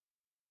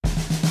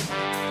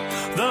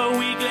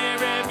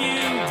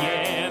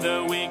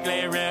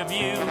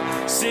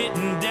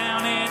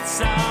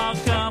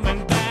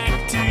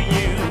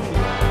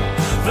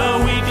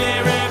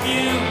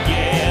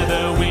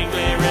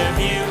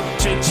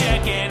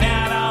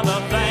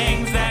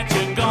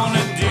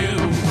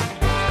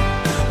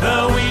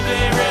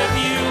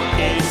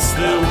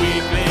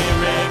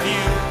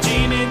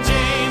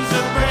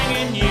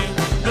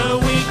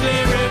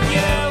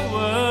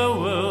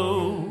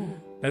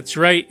That's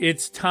right.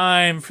 It's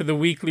time for the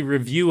Weekly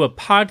Review, a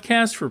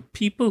podcast for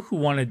people who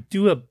want to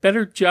do a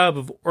better job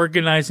of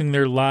organizing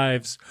their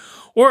lives,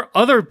 or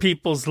other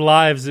people's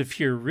lives if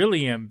you're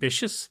really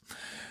ambitious.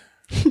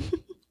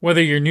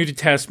 Whether you're new to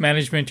task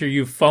management or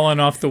you've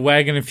fallen off the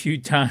wagon a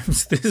few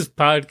times, this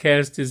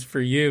podcast is for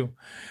you.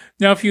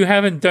 Now, if you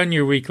haven't done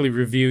your weekly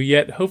review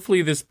yet,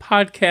 hopefully this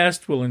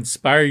podcast will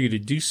inspire you to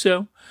do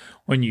so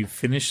when you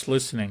finish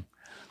listening.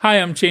 Hi,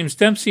 I'm James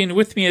Dempsey, and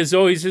with me, as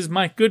always, is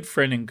my good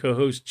friend and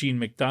co-host, Gene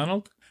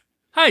McDonald.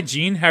 Hi,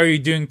 Gene. How are you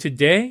doing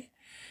today?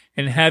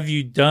 And have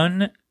you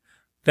done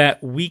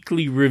that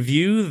weekly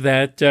review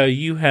that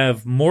you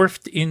have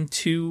morphed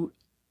into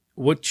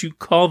what you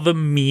call the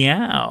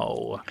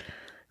meow?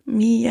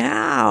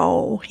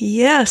 Meow.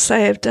 Yes, I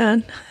have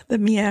done the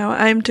meow.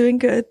 I'm doing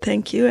good,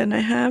 thank you. And I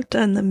have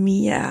done the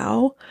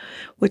meow,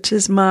 which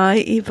is my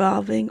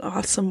evolving,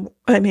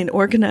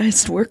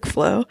 organized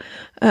workflow.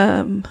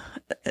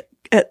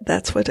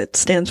 That's what it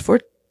stands for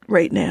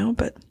right now,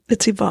 but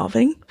it's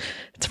evolving.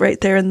 It's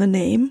right there in the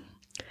name.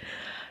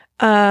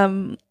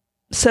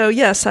 So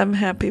yes, I'm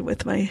happy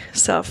with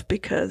myself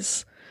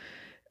because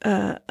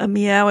a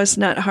meow is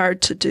not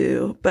hard to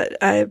do,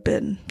 but I've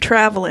been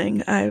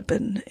traveling. I've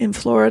been in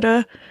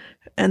Florida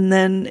and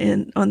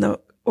then on the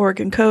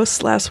Oregon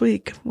coast last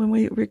week when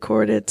we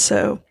recorded.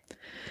 So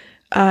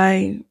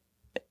I've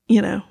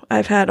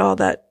had all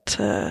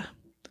that,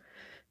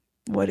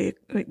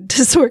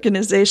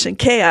 disorganization,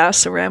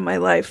 chaos around my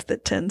life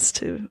that tends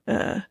to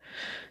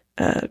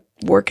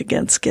work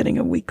against getting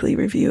a weekly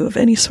review of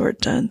any sort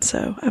done.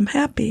 So I'm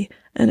happy.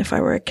 And if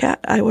I were a cat,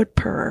 I would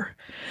purr.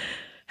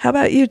 How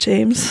about you,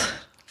 James?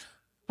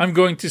 I'm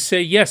going to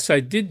say yes,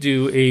 I did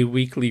do a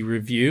weekly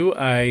review.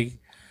 I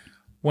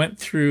went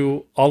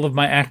through all of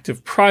my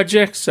active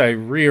projects. I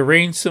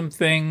rearranged some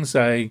things.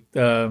 I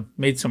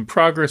made some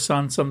progress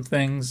on some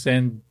things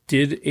and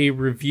did a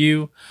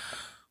review.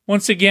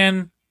 Once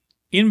again,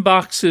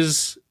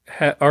 inboxes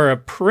are a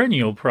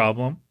perennial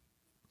problem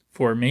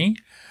for me.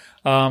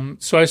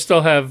 So I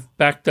still have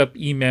backed up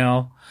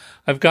email.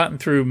 I've gotten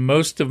through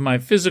most of my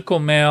physical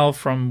mail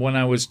from when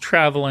I was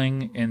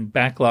traveling and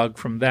backlog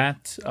from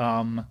that.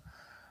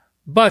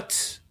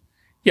 But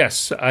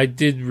yes, I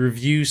did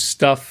review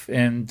stuff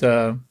and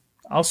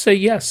I'll say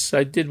yes,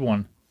 I did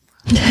one.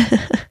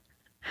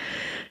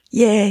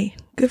 Yay.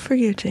 Good for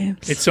you,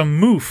 James. It's a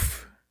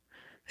moof.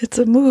 It's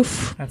a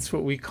moof. That's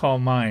what we call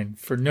mine.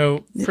 For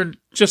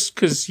just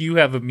because you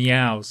have a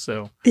meow,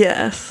 so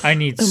yes, I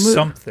need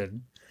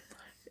something.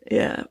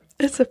 Yeah,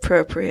 it's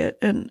appropriate.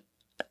 And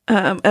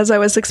as I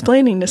was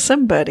explaining to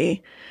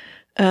somebody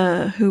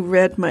who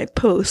read my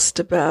post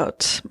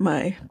about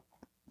my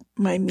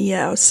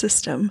meow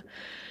system,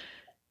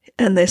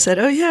 and they said,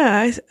 "Oh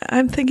yeah,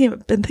 I've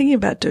been thinking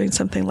about doing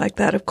something like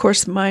that. Of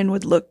course, mine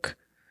would look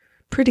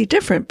pretty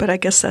different, but I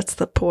guess that's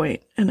the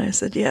point." And I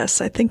said, "Yes,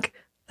 I think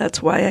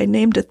that's why I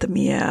named it the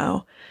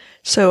meow,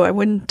 so I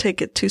wouldn't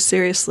take it too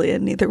seriously,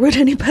 and neither would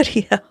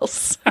anybody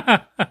else."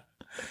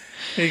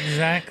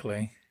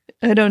 Exactly.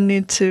 I don't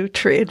need to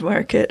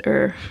trademark it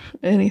or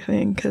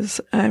anything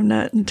because I'm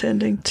not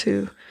intending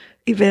to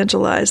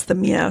evangelize the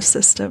meow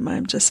system.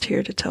 I'm just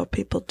here to tell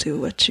people do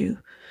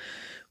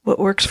what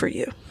works for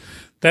you.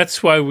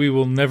 That's why we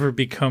will never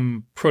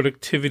become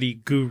productivity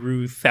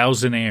guru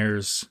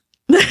thousandaires.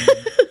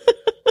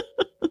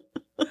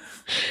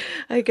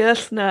 I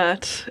guess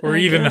not. Or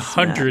even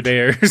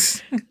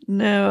 100aires.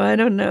 No, I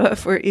don't know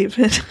if we're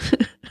even.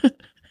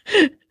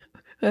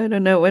 I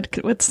don't know what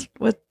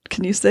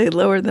can you say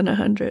lower than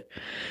 100?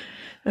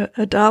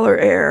 A dollar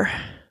air,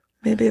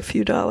 maybe a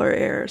few dollar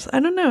airs. I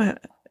don't know.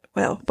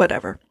 Well,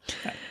 whatever.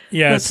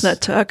 Yes. Let's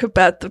not talk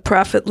about the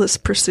profitless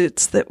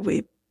pursuits that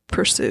we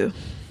pursue.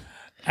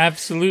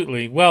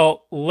 Absolutely.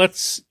 Well,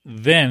 let's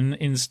then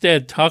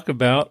instead talk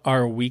about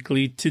our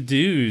weekly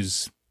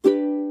to-dos.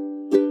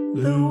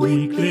 The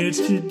weekly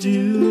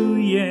to-do,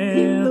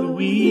 yeah, the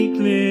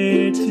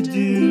weekly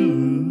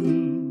to-do.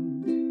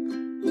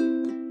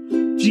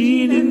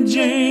 Gene and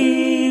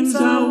James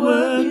are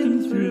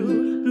working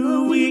through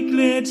the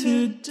weekly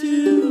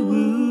to-do.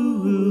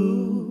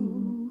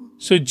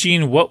 So,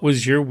 Gene, what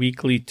was your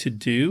weekly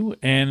to-do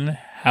and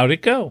how'd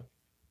it go?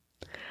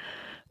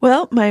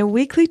 Well, my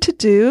weekly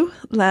to-do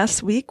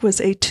last week was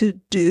a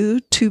to-do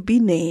to be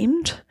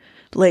named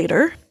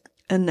later,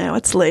 and now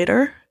it's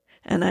later,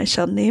 and I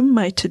shall name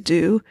my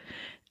to-do,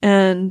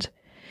 and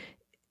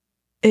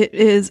it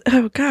is,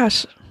 oh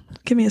gosh,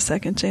 give me a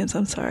second, James.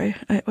 I'm sorry.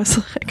 I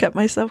got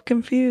myself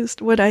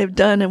confused. What I have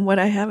done and what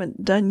I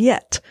haven't done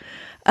yet.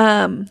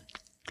 I'm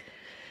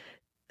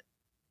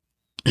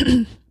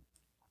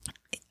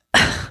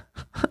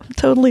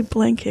totally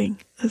blanking.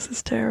 This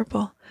is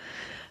terrible.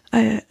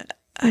 I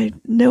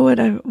know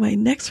what my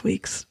next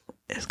week's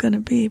is going to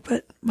be,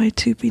 but my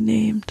to be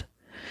named,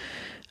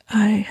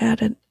 I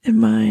had it in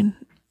mind.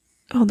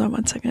 Hold on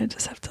one second. I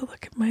just have to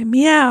look at my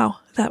meow.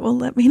 That will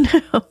let me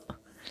know.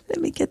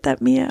 Let me get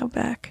that meow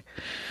back.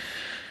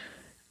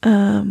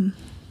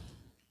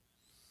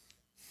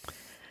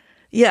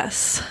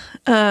 Yes.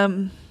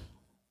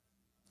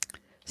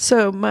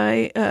 So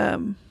my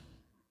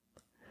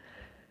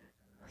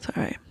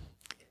Sorry.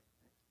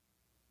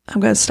 I'm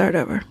going to start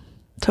over.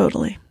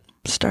 Totally.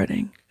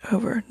 Starting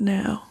over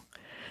now.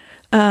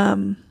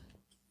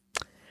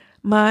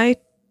 My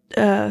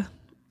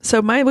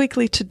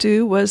weekly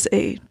to-do was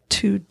a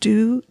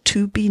to-do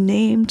to be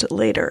named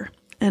later.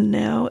 And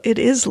now it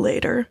is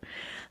later.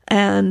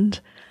 And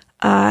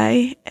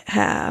I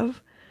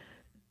have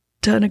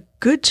done a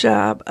good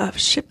job of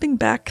shipping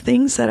back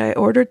things that I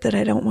ordered that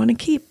I don't want to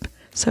keep.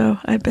 So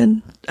I've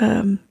been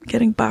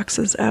getting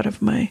boxes out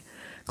of my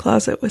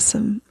closet with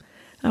some.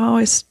 I'm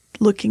always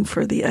looking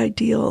for the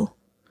ideal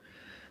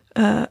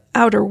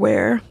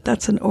outerwear.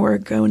 That's an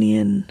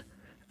Oregonian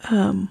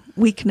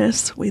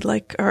weakness. We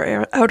like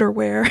our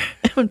outerwear.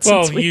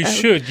 Well, you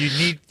should.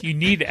 You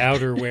need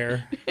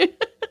outerwear.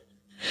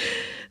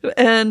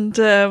 And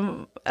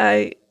so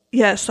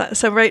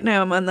right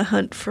now I'm on the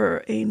hunt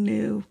for a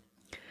new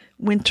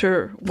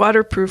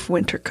waterproof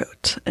winter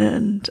coat,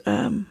 and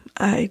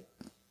I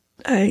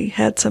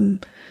had some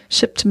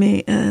shipped to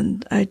me,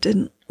 and I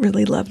didn't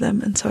really love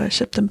them, and so I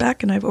shipped them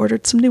back, and I've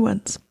ordered some new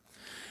ones.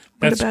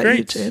 That's what about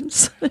great. you,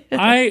 James?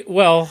 I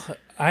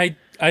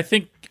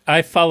think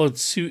I followed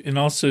suit and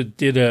also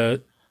did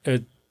a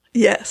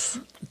yes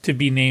to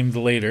be named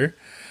later.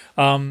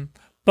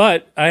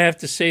 But I have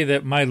to say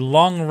that my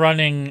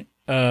long-running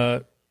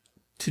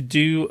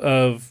to-do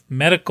of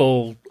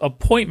medical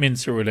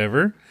appointments or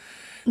whatever,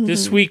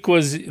 this week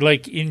was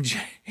like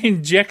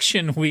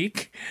injection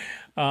week.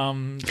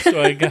 So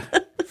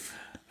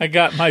I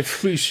got my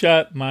flu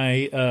shot,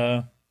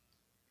 my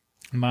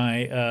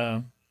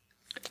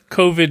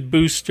COVID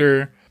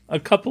booster, a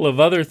couple of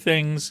other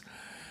things.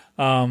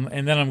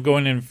 And then I'm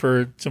going in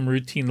for some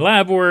routine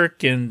lab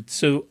work. And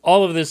so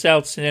all of this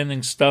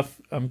outstanding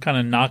stuff, I'm kind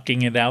of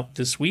knocking it out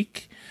this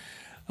week.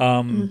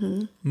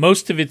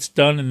 Most of it's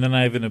done, and then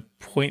I have an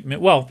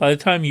appointment. Well, by the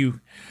time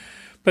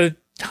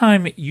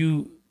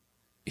you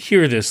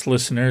hear this,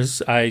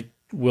 listeners, I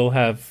will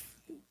have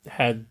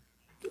had,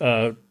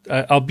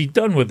 I'll be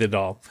done with it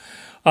all.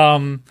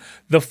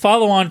 The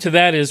follow-on to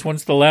that is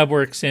once the lab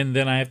work's in,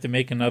 then I have to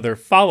make another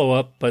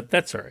follow-up, but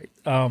that's all right.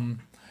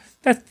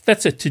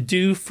 That's a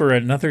to-do for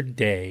another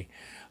day.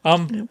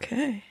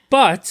 Okay.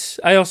 But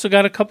I also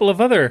got a couple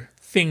of other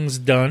things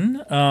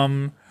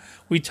done.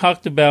 We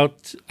talked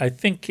about, I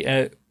think,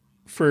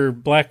 for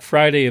Black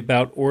Friday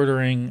about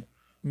ordering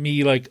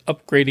me, like,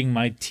 upgrading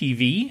my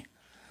TV.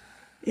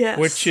 Yes.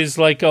 Which is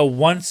like a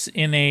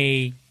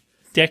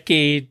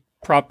once-in-a-decade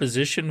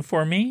proposition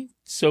for me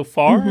so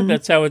far.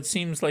 That's how it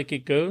seems like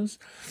it goes.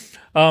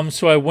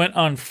 So I went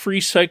on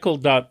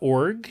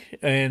freecycle.org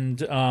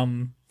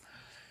and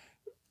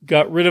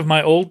got rid of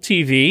my old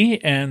TV,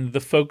 and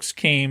the folks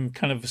came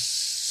kind of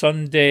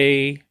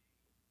Sunday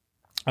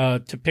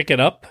to pick it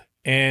up.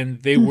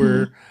 And they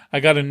were,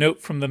 I got a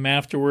note from them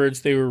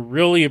afterwards. They were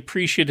really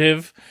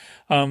appreciative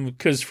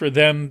because for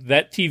them,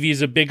 that TV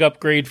is a big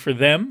upgrade for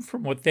them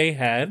from what they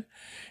had.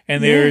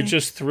 And they were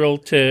just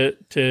thrilled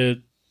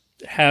to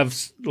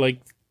have,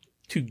 like,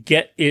 to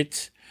get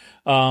it.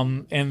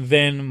 And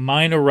then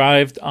mine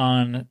arrived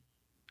on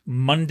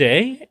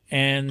Monday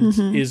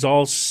and is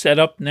all set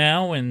up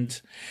now.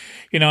 And,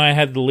 you know, I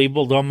had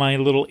labeled all my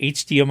little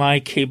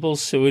HDMI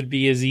cables so it would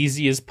be as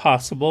easy as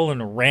possible,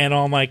 and ran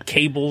all my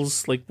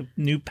cables, like the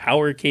new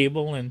power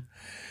cable, and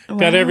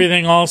got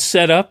everything all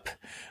set up.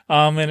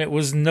 And it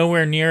was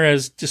nowhere near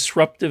as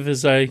disruptive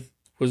as I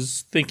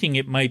was thinking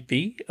it might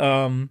be.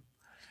 And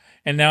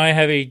now I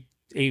have a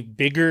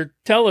bigger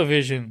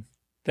television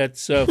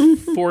that's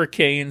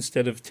 4K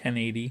instead of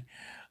 1080.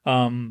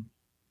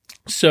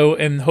 So,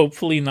 and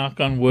hopefully,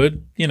 knock on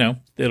wood, you know,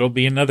 it'll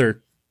be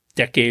another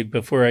decade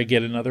before I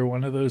get another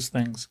one of those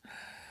things.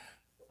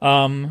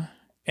 And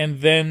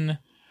then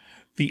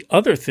the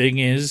other thing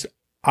is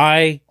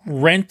I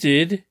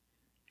rented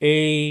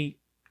a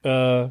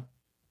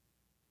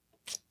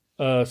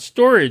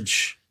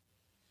storage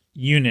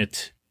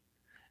unit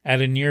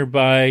at a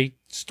nearby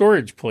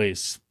storage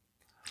place.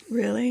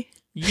 Really?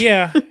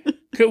 Yeah.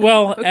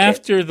 Well, okay.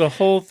 After the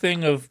whole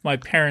thing of my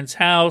parents'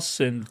 house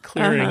and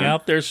clearing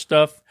out their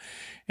stuff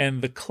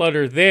and the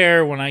clutter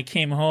there, when I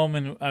came home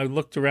and I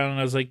looked around and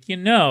I was like,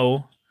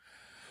 well,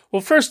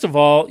 first of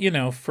all,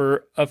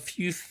 for a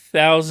few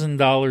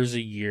 $1,000s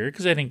a year,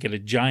 because I didn't get a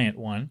giant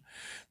one,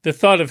 the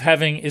thought of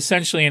having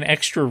essentially an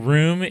extra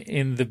room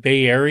in the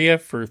Bay Area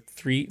for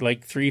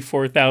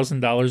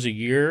 $4,000 a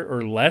year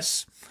or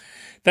less,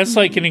 that's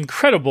like an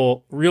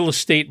incredible real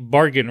estate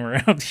bargain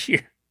around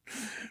here.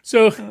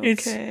 So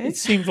it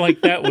seemed like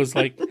that was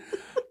like,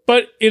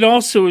 but it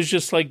also is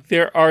just like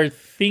there are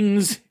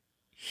things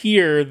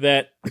here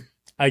that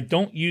I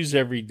don't use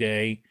every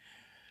day.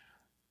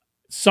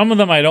 Some of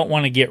them I don't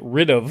want to get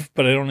rid of,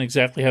 but I don't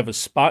exactly have a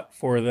spot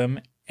for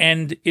them.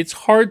 And it's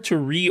hard to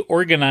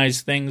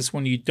reorganize things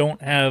when you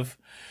don't have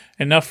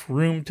enough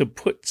room to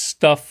put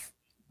stuff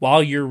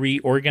while you're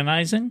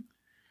reorganizing.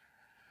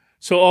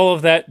 So all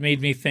of that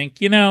made me think,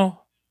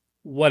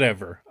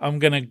 whatever. I'm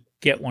going to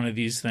get one of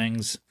these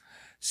things.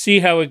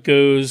 See how it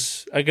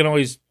goes. I can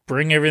always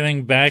bring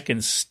everything back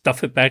and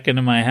stuff it back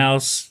into my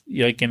house,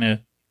 like in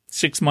a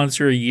 6 months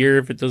or a year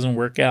if it doesn't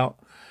work out.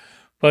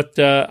 But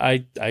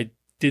I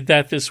did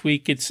that this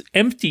week. It's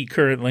empty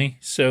currently,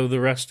 so the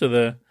rest of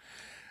the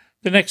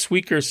next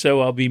week or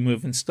so I'll be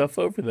moving stuff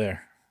over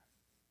there.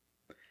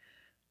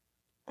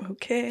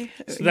 Okay.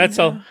 So that's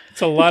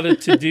it's a lot of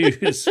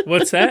to-dos.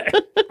 What's that?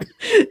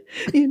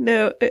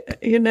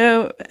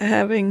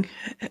 Having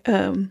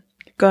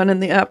gone in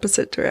the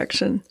opposite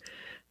direction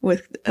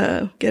with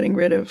getting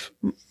rid of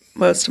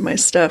most of my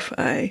stuff,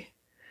 I'm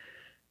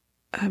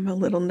a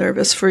little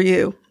nervous for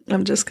you.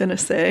 I'm just going to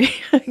say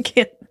I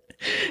can't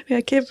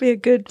be a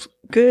good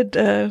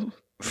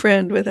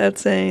friend without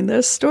saying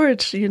those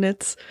storage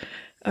units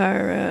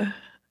are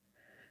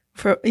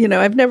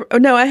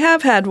I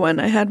have had one.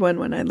 I had one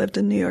when I lived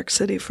in New York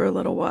City for a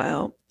little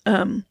while.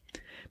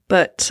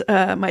 But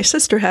my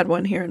sister had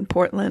one here in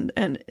Portland,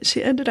 and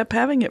she ended up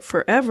having it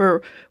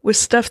forever with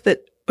stuff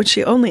that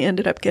she only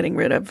ended up getting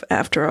rid of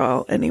after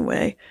all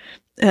anyway.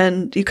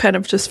 And you kind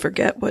of just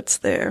forget what's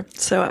there.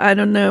 So I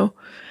don't know.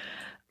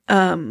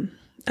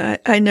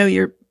 I know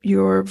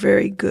you're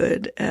very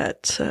good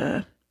at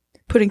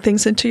putting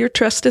things into your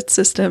trusted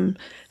system,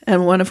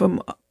 and one of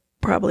them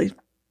probably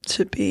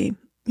should be,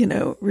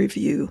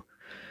 review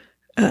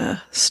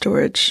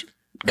storage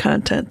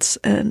contents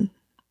and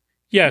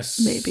yes,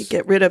 maybe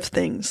get rid of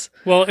things.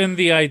 Well, and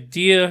the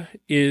idea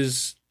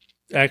is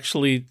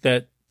actually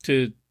that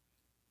to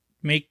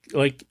make,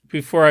 like,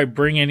 before I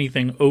bring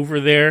anything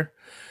over there,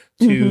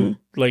 to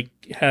like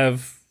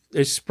have a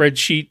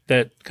spreadsheet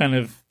that kind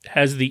of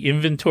has the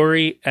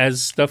inventory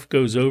as stuff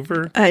goes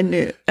over. I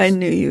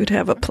knew you'd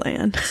have a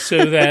plan.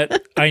 So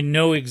that I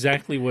know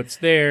exactly what's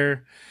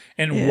there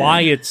and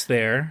why it's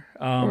there.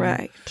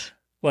 Right.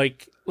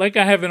 Like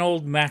I have an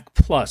old Mac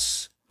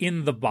Plus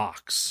in the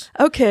box.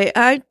 Okay,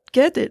 I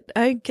get it.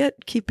 I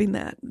get keeping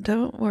that.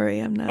 Don't worry,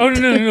 I'm not. Oh,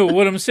 no.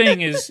 What I'm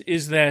saying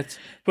is that,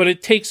 but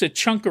it takes a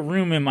chunk of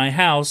room in my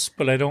house,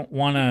 but I don't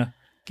want to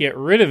get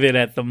rid of it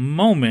at the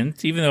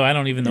moment, even though I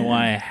don't even know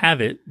why I have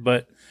it.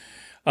 But,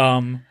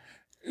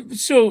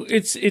 so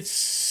it's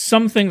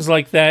some things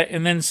like that,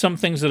 and then some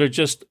things that are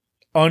just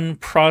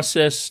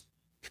unprocessed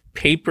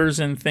papers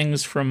and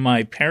things from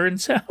my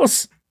parents'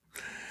 house.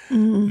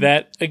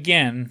 That,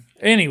 again,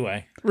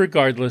 anyway,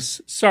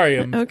 regardless, sorry,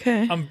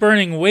 I'm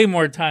burning way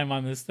more time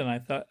on this than I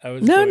thought I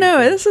was going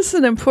to. This is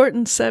an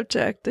important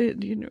subject. I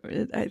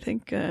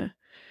think,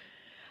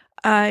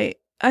 I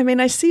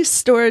see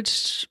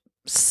storage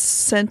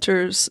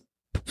centers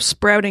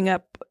sprouting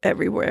up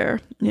everywhere,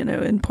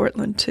 in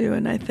Portland too.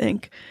 And I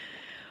think,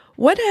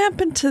 what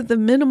happened to the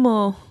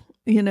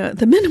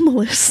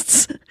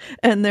minimalists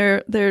and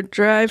their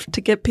drive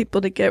to get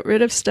people to get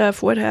rid of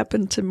stuff? What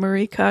happened to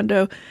Marie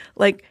Kondo?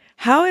 Like,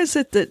 how is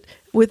it that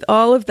with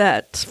all of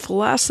that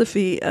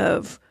philosophy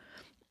of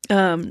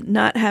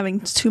not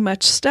having too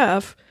much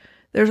stuff,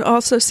 there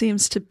also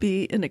seems to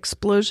be an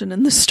explosion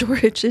in the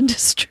storage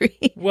industry?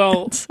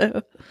 Well,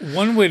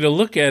 one way to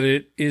look at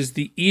it is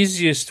the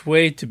easiest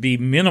way to be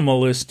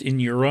minimalist in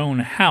your own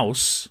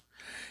house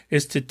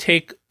is to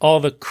take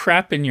all the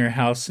crap in your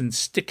house and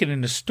stick it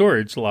in a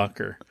storage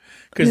locker.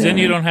 Because then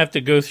you don't have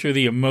to go through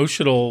the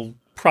emotional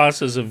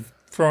process of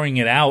throwing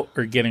it out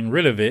or getting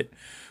rid of it.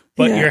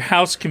 But your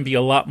house can be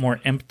a lot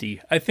more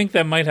empty. I think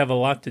that might have a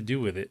lot to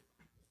do with it.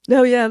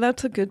 Oh, yeah,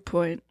 that's a good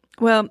point.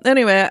 Well,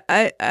 anyway,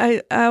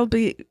 I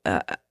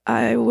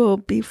will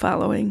be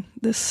following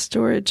this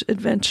storage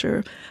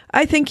adventure.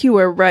 I think you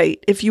are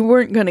right. If you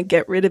weren't going to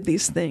get rid of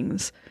these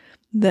things,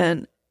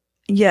 then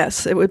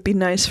yes, it would be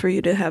nice for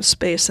you to have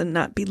space and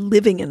not be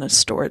living in a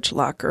storage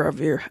locker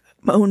of your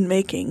own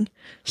making.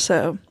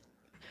 So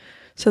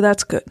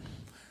that's good.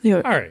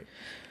 All right.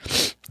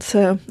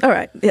 So, all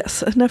right.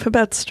 Yes, enough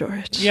about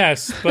storage.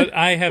 Yes, but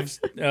I have,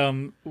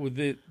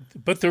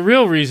 but the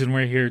real reason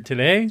we're here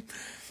today,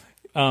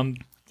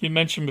 you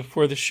mentioned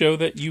before the show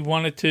that you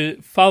wanted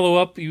to follow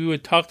up. You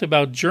had talked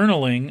about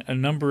journaling a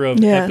number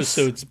of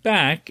episodes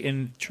back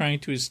and trying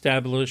to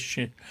establish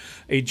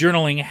a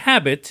journaling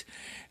habit.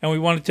 And we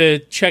wanted to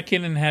check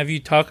in and have you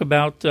talk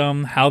about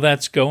how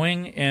that's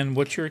going and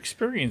what your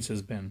experience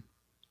has been.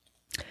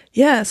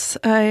 Yes,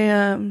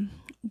 I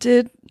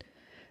did.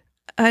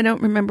 I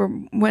don't remember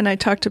when I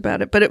talked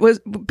about it, but it would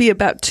be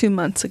about 2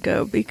 months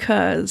ago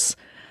because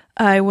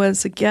I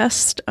was a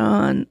guest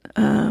on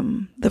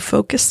the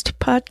Focused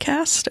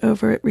podcast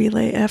over at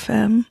Relay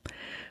FM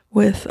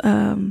with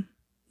the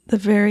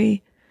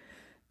very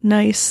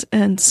nice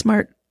and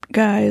smart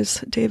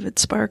guys, David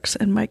Sparks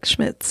and Mike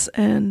Schmitz.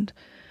 And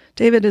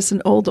David is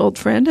an old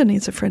friend, and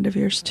he's a friend of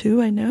yours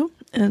too, I know.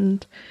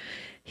 And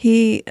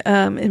he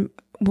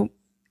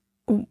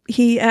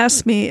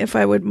asked me if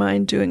I would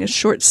mind doing a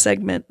short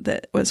segment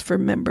that was for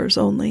members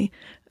only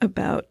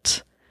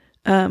about,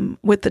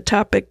 with the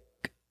topic,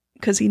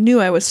 because he knew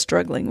I was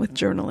struggling with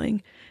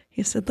journaling.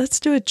 He said, let's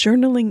do a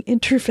journaling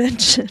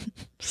intervention.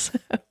 So,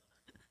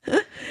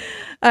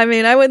 I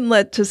mean, I wouldn't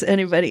let just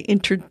anybody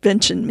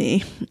intervention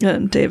me.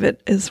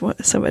 David is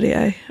somebody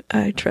I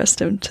trust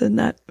him to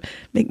not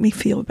make me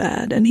feel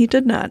bad. And he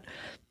did not.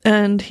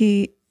 And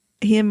he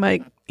and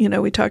Mike,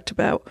 we talked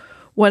about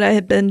what I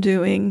had been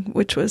doing,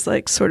 which was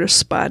like sort of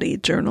spotty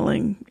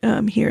journaling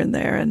here and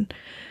there, and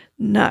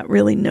not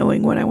really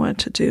knowing what I wanted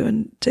to do.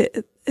 And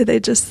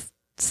they just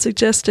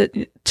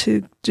suggested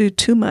to do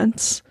 2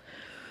 months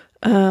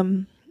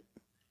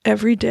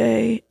every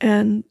day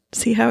and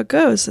see how it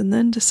goes, and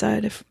then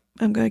decide if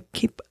I'm going to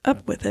keep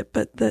up with it.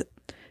 But that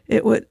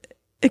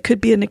it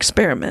could be an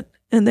experiment.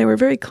 And they were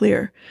very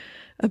clear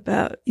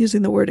about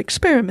using the word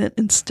experiment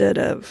instead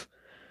of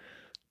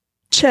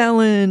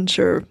challenge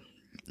or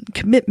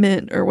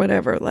commitment or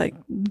whatever. Like,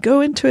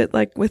 go into it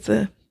like with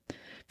a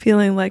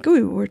feeling like,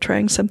 ooh, we're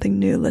trying something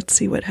new. Let's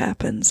see what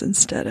happens,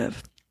 instead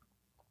of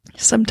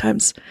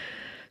sometimes,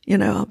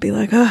 I'll be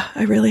like, oh,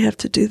 I really have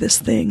to do this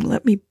thing.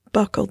 Let me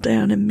buckle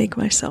down and make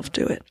myself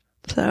do it.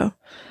 So,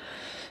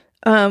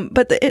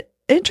 but the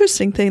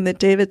interesting thing that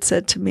David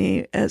said to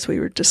me as we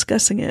were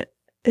discussing it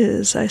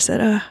is, I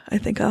said, I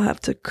think I'll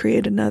have to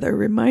create another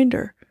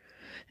reminder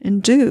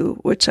and do,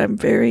 which I'm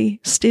very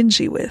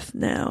stingy with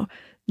now.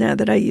 Now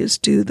that I use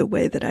do the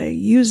way that I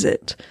use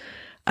it,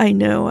 I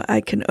know I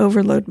can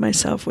overload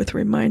myself with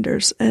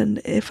reminders. And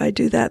if I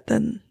do that,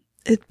 then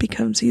it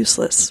becomes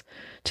useless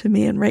to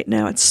me. And right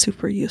now it's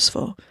super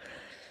useful.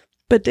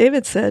 But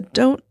David said,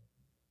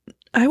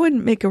 I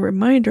wouldn't make a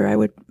reminder. I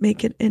would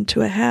make it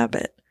into a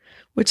habit,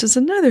 which is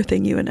another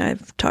thing you and I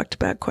have talked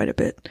about quite a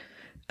bit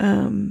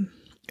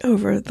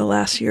over the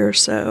last year or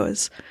so.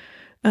 Is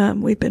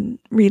we've been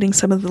reading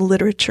some of the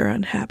literature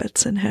on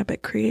habits and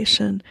habit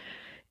creation.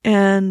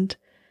 And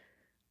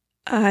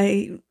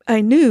I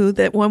knew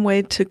that one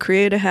way to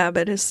create a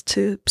habit is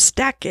to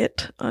stack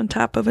it on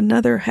top of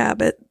another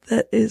habit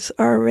that is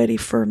already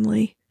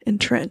firmly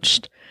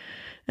entrenched.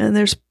 And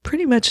there's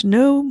pretty much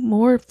no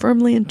more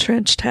firmly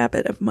entrenched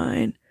habit of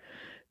mine,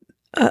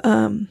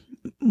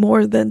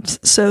 more than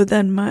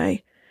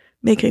my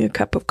making a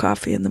cup of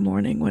coffee in the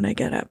morning when I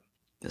get up.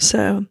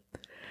 So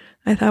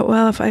I thought,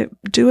 well, if I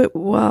do it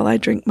while I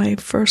drink my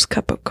first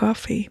cup of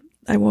coffee,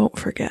 I won't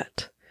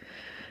forget.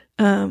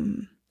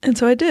 And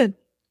so I did.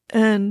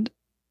 And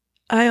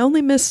I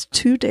only missed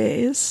 2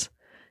 days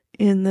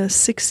in the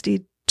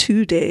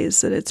 62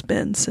 days that it's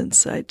been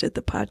since I did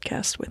the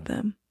podcast with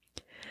them.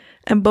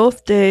 And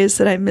both days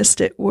that I missed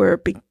it were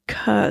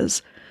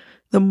because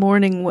the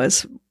morning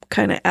was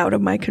kind of out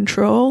of my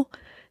control.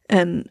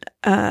 And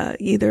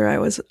either I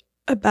was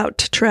about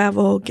to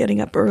travel,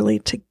 getting up early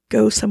to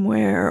go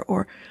somewhere,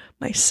 or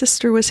my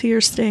sister was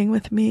here staying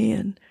with me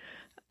and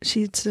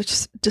she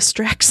just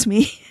distracts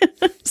me.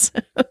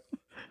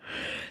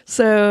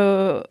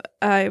 So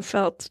I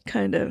felt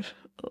kind of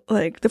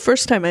like the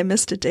first time I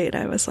missed a date,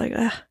 I was like,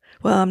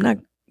 well, I'm not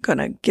going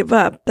to give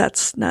up.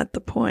 That's not the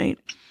point.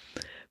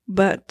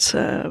 But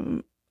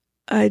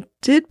I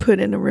did put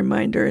in a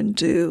reminder and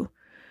do,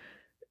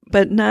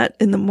 but not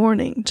in the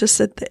morning, just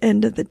at the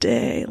end of the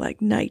day,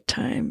 like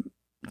nighttime,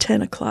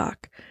 10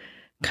 o'clock,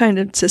 kind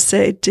of to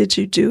say, did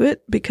you do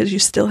it? Because you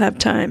still have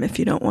time if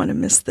you don't want to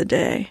miss the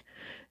day.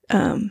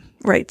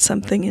 Write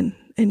something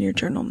in your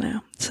journal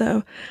now.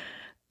 So,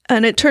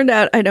 and it turned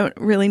out I don't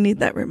really need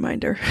that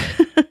reminder.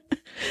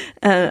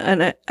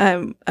 And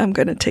I'm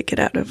going to take it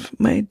out of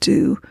my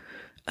Do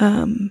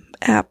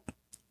app,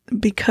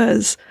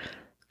 because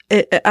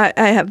I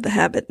have the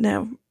habit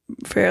now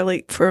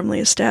fairly firmly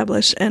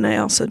established, and I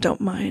also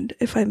don't mind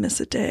if I miss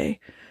a day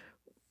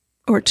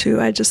or two.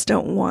 I just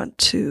don't want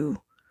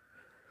to.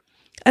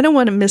 I don't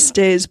want to miss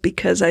days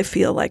because I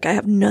feel like I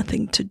have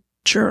nothing to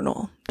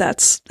journal.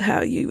 That's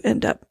how you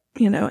end up,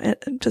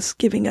 just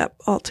giving up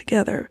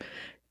altogether.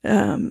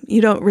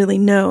 You don't really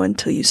know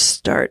until you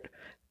start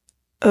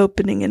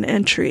opening an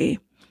entry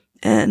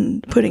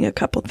and putting a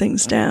couple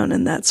things down,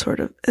 and that sort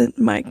of, in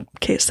my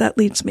case, that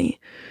leads me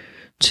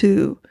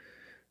to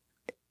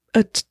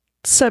a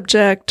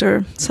subject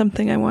or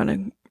something I want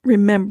to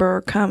remember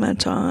or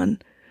comment on,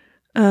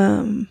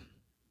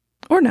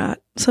 or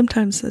not.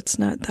 Sometimes it's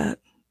not that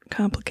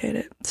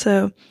complicated.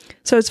 So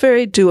it's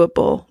very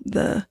doable,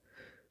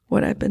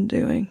 what I've been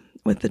doing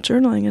with the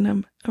journaling,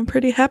 and I'm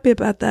pretty happy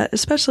about that,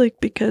 especially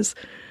because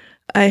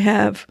I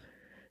have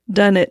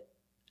done it.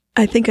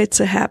 I think it's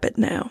a habit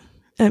now.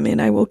 I mean,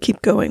 I will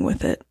keep going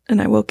with it,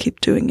 and I will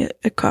keep doing it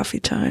at coffee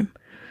time,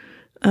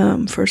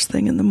 first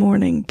thing in the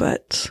morning.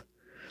 But,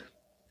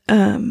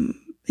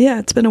 yeah,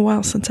 it's been a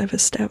while since I've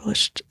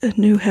established a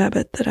new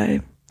habit that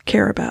I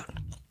care about.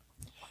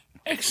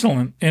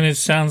 Excellent. And it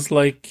sounds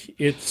like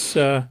it's,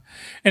 and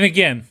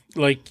again,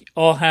 like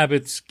all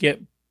habits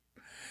get,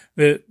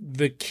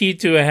 the key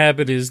to a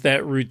habit is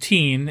that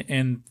routine,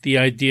 and the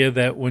idea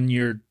that when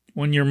your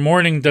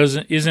morning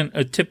isn't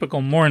a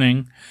typical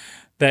morning,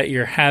 that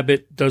your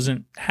habit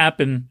doesn't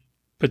happen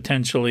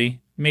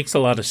potentially makes a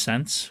lot of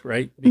sense,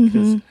 right?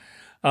 Because,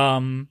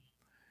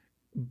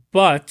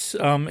 but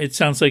it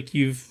sounds like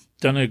you've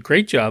done a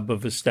great job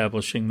of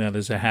establishing that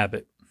as a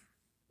habit.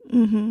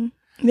 Mm-hmm.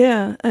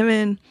 Yeah. I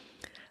mean,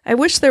 I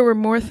wish there were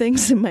more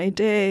things in my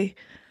day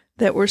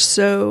that were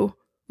so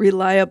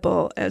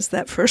reliable as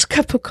that first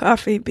cup of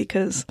coffee,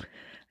 because,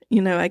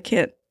 I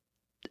can't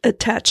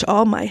attach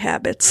all my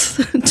habits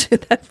to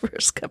that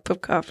first cup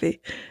of coffee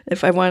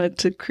if I wanted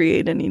to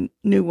create any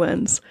new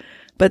ones.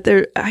 But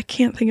I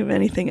can't think of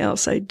anything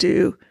else. I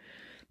do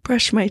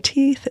brush my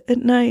teeth at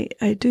night.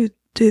 I do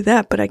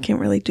that, but I can't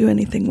really do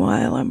anything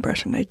while I'm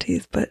brushing my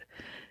teeth. But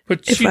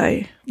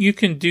you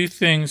can do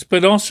things,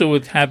 but also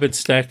with habit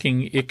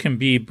stacking, it can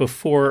be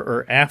before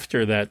or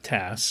after that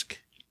task.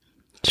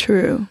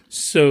 True.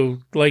 So,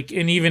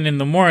 and even in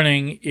the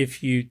morning,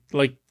 if you,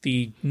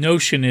 the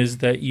notion is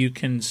that you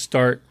can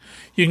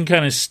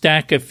kind of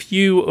stack a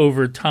few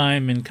over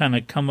time and kind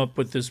of come up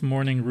with this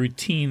morning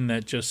routine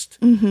that just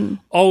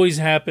always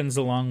happens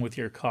along with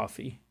your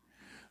coffee.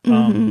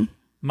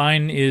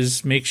 Mine is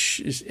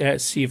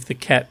see if the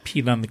cat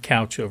peed on the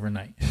couch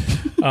overnight.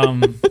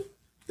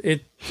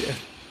 It's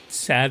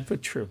sad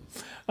but true.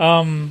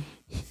 But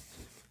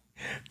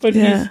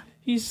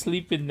he's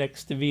sleeping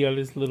next to me on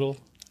his little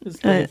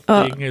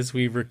thing as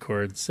we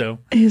record. So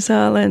he's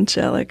all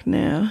angelic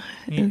now.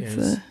 He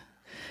is.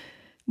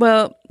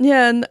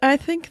 And I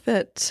think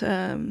that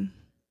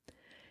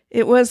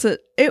it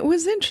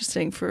was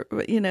interesting for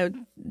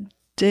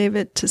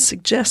David to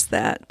suggest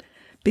that,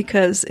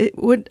 because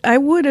I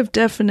would have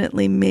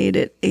definitely made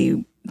it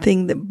a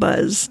thing that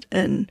buzzed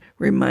and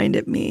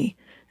reminded me.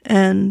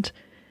 And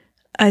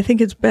I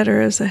think it's better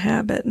as a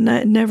habit. And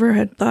I never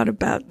had thought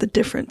about the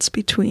difference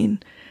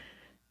between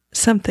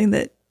something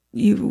that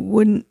you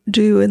wouldn't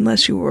do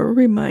unless you were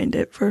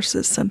reminded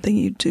versus something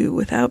you do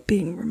without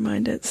being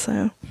reminded.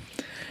 So,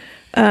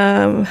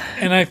 and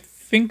I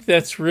think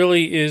that's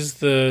really is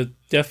the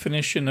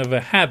definition of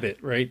a habit,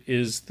 right?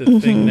 Is the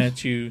thing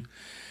that you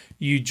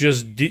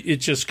just do, it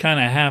just kind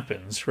of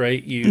happens,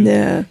 right?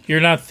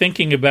 You're not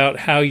thinking about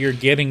how you're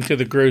getting to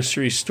the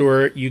grocery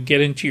store. You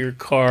get into your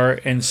car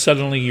and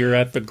suddenly you're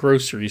at the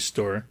grocery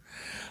store,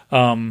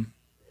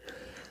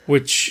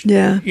 which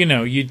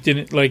you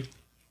didn't like.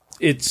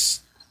 It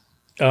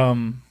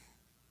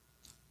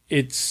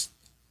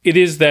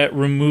is that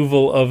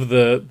removal of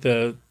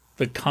the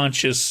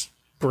conscious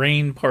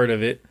brain part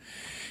of it,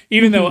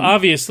 even though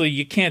obviously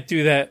you can't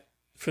do that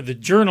for the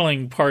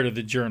journaling part of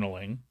the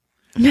journaling.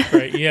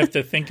 Right, you have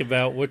to think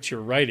about what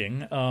you're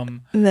writing.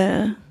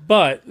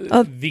 But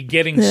the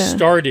getting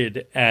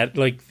started at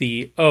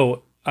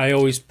I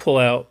always pull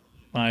out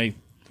my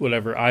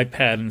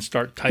iPad and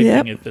start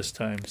typing at this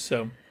time.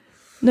 So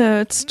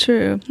no, it's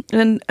true,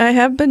 and I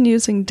have been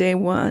using Day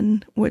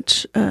One,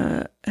 which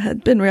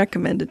had been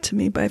recommended to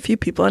me by a few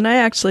people, and I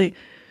actually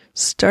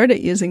started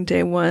using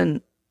Day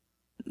One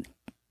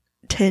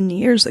 10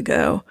 years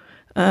ago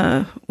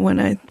when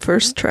I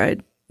first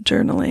tried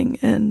journaling,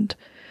 and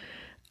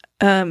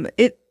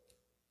it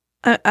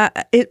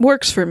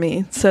works for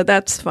me, so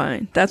that's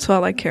fine. That's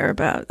all I care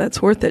about.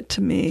 That's worth it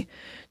to me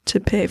to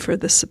pay for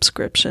the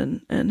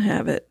subscription and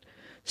have it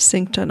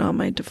synced on all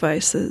my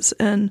devices.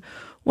 And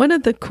one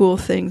of the cool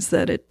things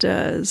that it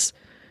does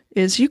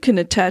is you can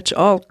attach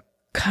all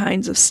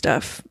kinds of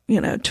stuff,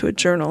 to a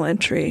journal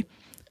entry.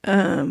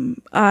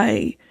 I'm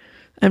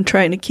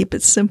trying to keep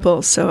it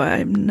simple, so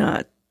I'm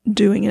not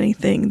doing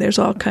anything. There's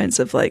all kinds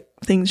of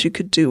things you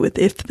could do with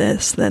if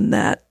this, then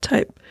that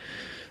type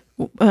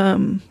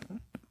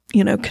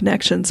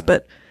connections.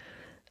 But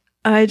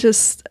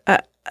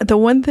the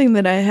one thing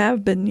that I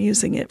have been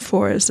using it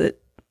for is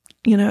it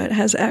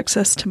has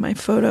access to my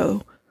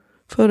photos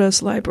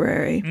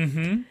library,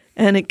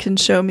 and it can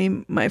show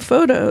me my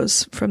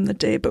photos from the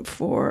day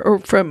before or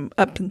from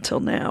up until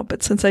now.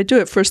 But since I do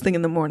it first thing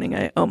in the morning,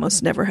 I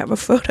almost never have a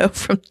photo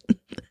from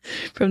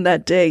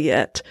that day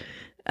yet.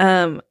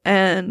 And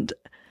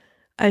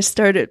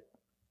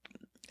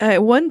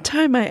one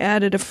time I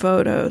added a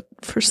photo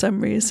for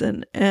some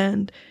reason,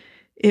 and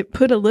it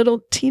put a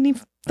little teeny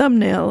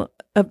thumbnail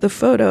of the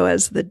photo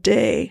as the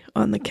day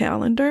on the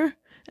calendar.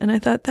 And I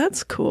thought,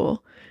 that's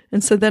cool.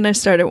 And so then I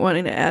started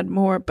wanting to add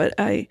more, but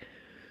I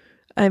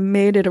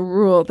made it a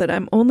rule that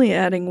I'm only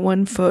adding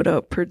one photo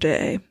per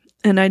day.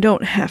 And I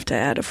don't have to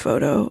add a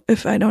photo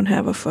if I don't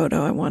have a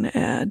photo I want to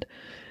add.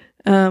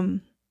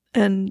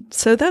 And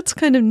so that's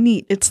kind of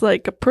neat. It's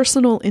like a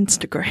personal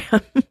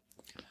Instagram.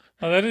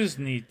 Oh, that is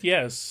neat.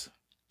 Yes.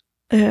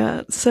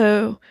 Yeah.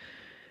 So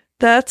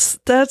that's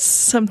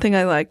something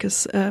I like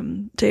is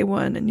Day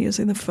One and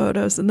using the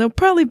photos. And there'll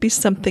probably be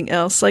something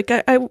else. Like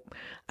I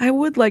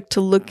would like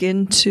to look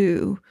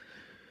into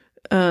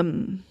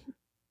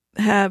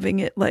having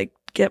it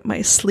get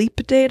my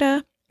sleep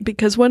data,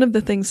 because one of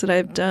the things that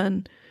I've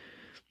done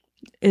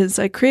is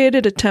I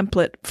created a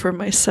template for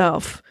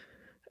myself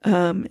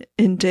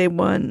in Day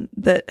One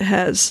that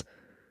has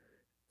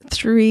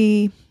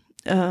three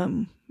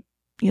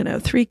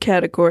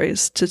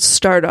categories to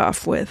start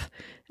off with.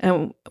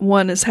 And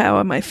one is, how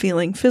am I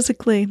feeling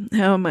physically?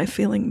 How am I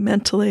feeling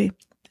mentally?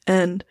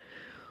 And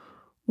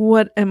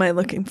what am I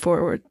looking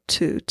forward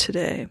to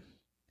today?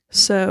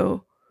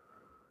 So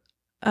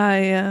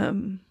I,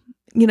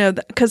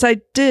 because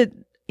I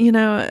did,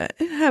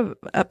 have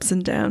ups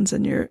and downs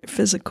in your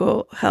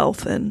physical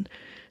health, and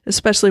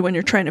especially when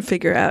you're trying to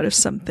figure out if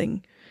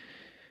something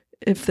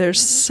if there's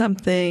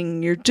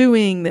something you're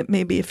doing that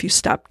maybe if you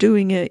stop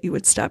doing it, you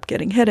would stop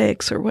getting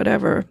headaches or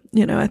whatever.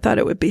 I thought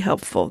it would be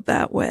helpful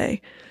that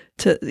way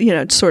to,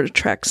 sort of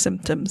track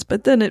symptoms.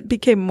 But then it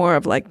became more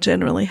of like,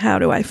 generally, how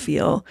do I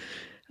feel?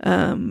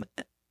 And,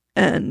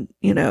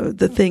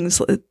 the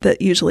things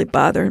that usually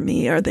bother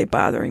me, are they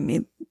bothering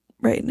me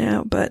right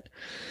now? But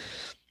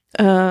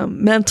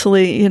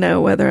mentally,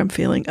 whether I'm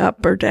feeling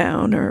up or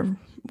down or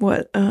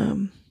what.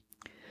 And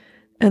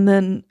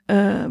then,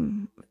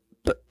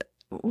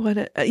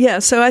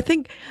 so I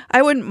think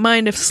I wouldn't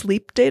mind if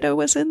sleep data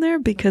was in there,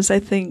 because I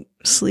think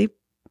sleep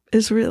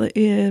is really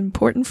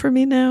important for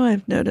me now.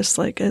 I've noticed,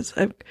 like, as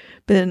I've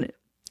been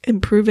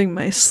improving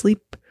my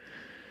sleep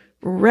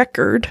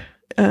record,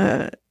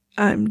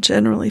 I'm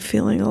generally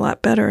feeling a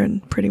lot better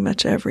in pretty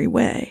much every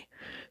way.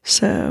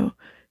 So,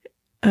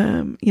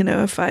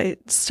 if I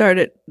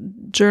started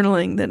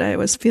journaling that I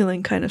was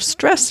feeling kind of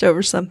stressed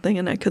over something,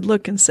 and I could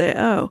look and say,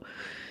 oh,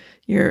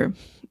 you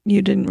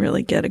didn't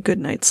really get a good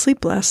night's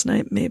sleep last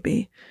night,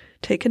 maybe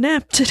take a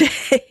nap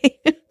today.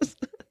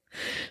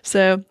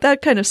 So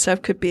that kind of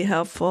stuff could be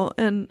helpful.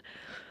 And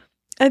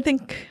I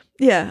think,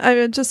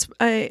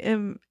 I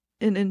am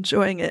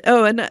enjoying it.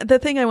 Oh, and the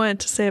thing I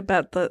wanted to say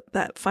about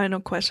that final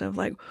question of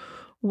like,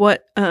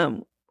 what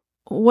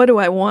do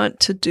I want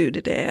to do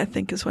today, I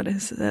think is what I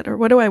said, or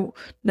what am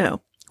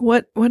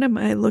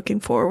I looking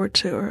forward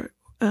to, or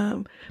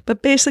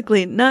but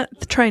basically not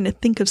trying to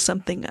think of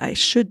something I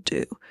should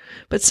do,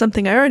 but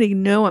something I already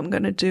know I'm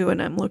going to do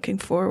and I'm looking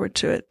forward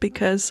to it.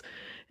 Because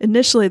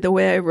initially the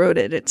way I wrote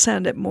it, it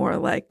sounded more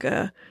like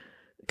a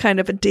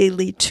kind of a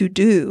daily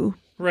to-do,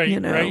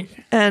 right? Right.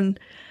 And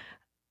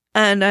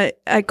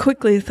I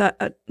quickly thought,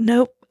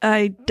 nope,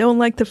 I don't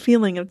like the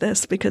feeling of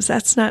this, because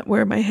that's not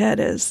where my head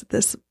is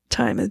this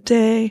time of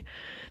day.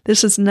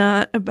 This is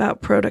not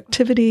about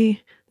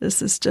productivity.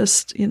 This is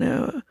just,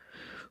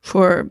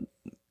 for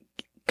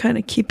kind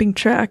of keeping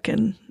track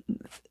and,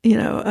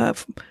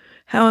 of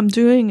how I'm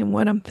doing and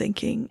what I'm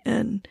thinking.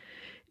 And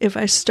if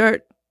I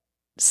start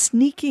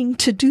sneaking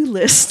to-do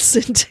lists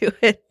into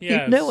it,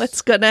 yes, you know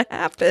what's going to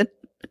happen,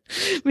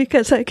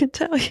 because I can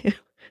tell you,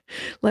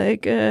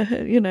 like,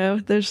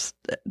 there's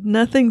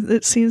nothing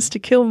that seems to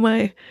kill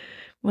my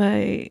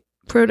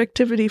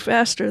productivity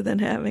faster than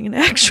having an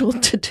actual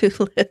to-do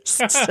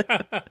list.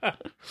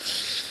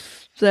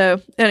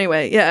 So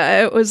anyway,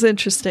 it was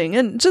interesting.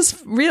 And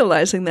just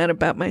realizing that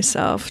about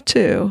myself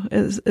too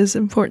is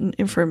important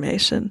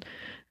information.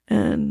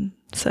 And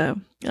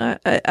so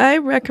I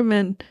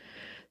recommend,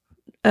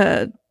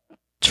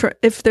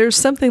 if there's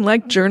something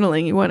like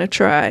journaling you want to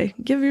try,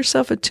 give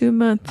yourself a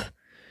 2-month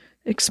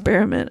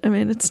experiment. I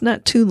mean, it's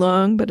not too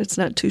long, but it's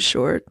not too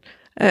short.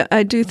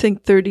 I do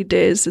think 30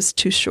 days is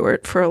too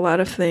short for a lot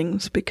of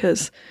things,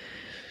 because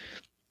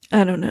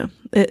I don't know,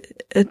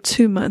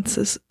 2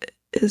 months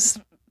is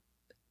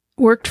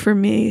worked for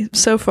me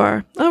so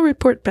far. I'll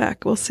report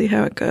back. We'll see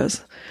how it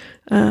goes.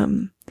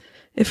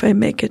 If I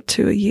make it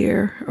to a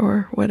year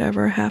or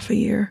whatever, half a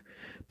year.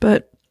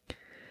 But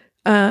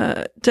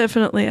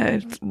definitely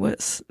I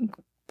was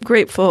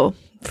grateful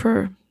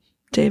for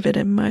David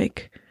and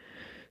Mike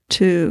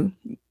to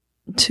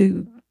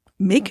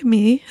make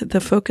me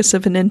the focus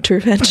of an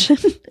intervention.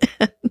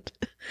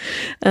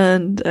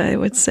 and I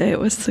would say it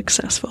was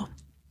successful.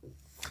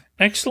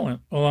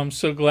 Excellent. Well, I'm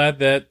so glad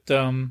that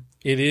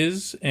it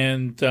is.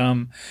 And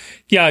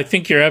I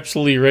think you're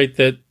absolutely right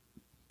that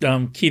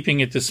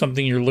keeping it to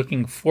something you're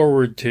looking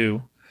forward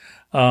to,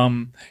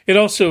 it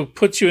also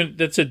puts you in,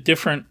 that's a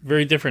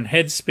very different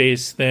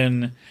headspace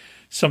than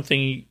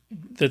something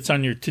that's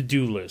on your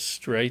to-do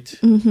list, right?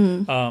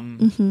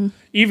 Mm-hmm.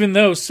 Even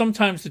though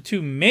sometimes the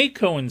two may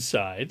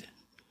coincide,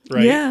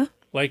 right? Yeah.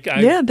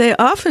 They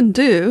often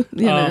do.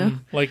 You know,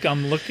 like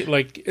I'm looking,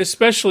 like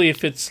especially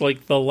if it's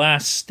like the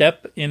last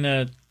step in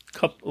a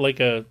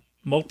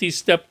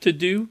multi-step to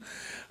do.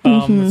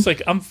 It's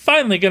like I'm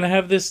finally going to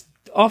have this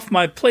off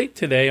my plate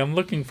today. I'm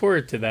looking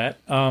forward to that.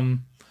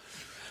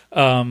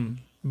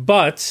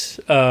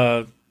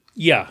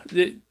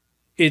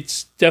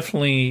 It's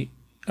definitely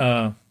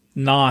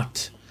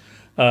not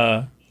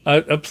a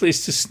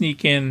place to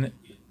sneak in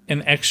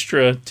an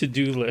extra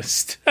to-do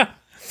list.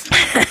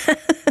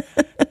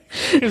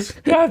 Because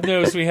God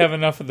knows we have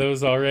enough of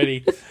those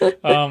already.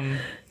 No,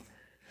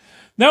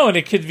 and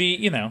it could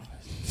be,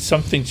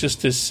 something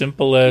just as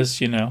simple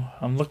as,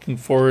 I'm looking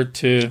forward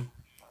to,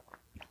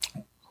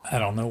 I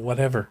don't know,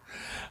 whatever.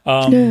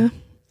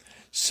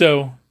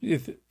 So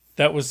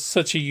that was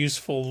such a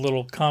useful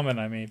little comment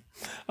I made.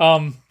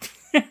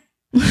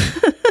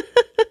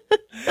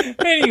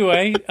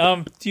 Anyway,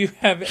 do you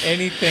have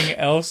anything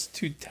else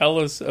to tell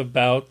us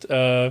about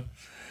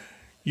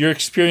your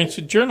experience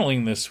with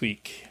journaling this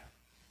week?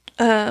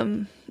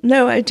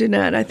 No, I do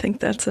not. I think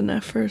that's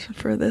enough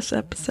for this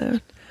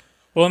episode.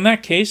 Well, in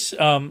that case,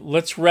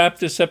 let's wrap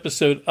this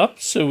episode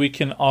up so we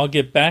can all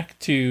get back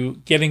to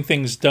getting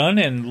things done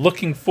and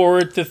looking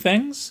forward to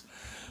things.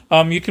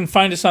 You can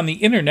find us on the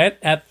internet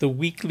at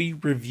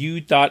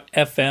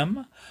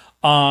theweeklyreview.fm,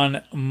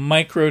 on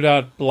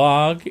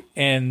micro.blog,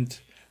 and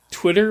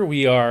Twitter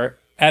we are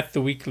at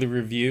The Weekly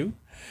Review.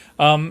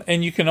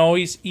 And you can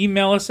always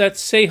email us at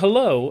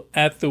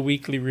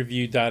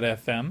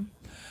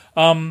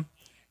sayhello@theweeklyreview.fm.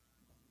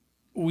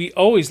 We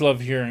always love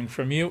hearing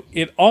from you.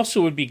 It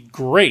also would be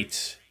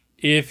great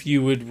if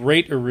you would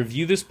rate or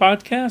review this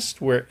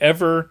podcast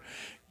wherever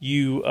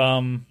you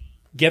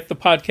get the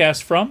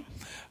podcast from.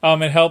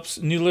 It helps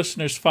new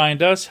listeners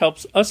find us,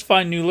 helps us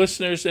find new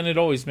listeners, and it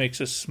always makes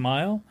us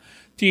smile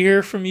to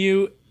hear from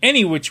you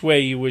any which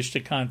way you wish to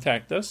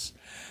contact us.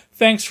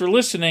 Thanks for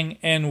listening,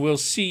 and we'll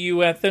see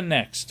you at the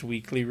next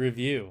Weekly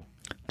Review.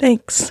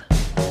 Thanks.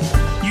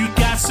 You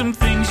got some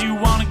things you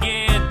want to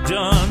get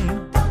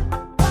done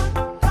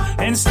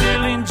and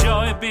still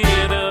enjoy a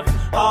bit of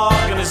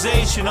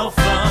organizational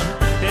fun.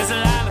 There's a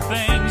lot of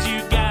things